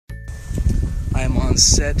I'm on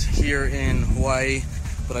set here in Hawaii,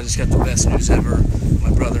 but I just got the best news ever.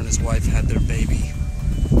 My brother and his wife had their baby.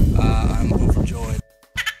 I'm overjoyed.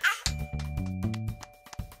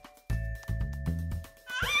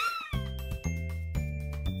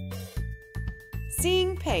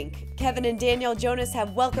 Seeing pink, Kevin and Danielle Jonas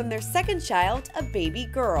have welcomed their second child, a baby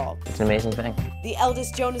girl. It's an amazing thing. The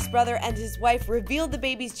eldest Jonas brother and his wife revealed the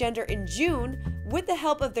baby's gender in June with the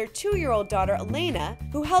help of their 2-year-old daughter, Elena,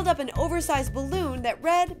 who held up an oversized balloon that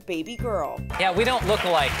read, baby girl. Yeah, we don't look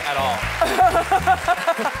alike at all.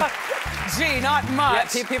 Gee, not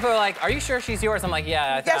much. Yeah, people are like, are you sure she's yours? I'm like,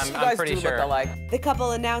 yeah, Yes, you I'm guys pretty do sure. look alike. The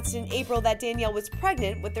couple announced in April that Danielle was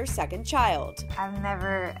pregnant with their second child. I've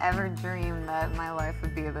never ever dreamed that my life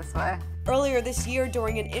would be this way. Earlier this year,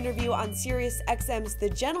 during an interview on SiriusXM's The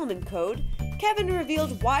Gentleman Code, Kevin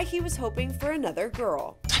revealed why he was hoping for another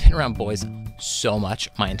girl. I've been around boys so much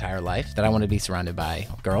my entire life that I want to be surrounded by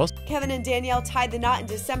girls. Kevin and Danielle tied the knot in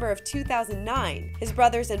December of 2009. His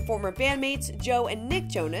brothers and former bandmates, Joe and Nick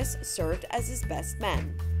Jonas, served as his best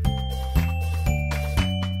men.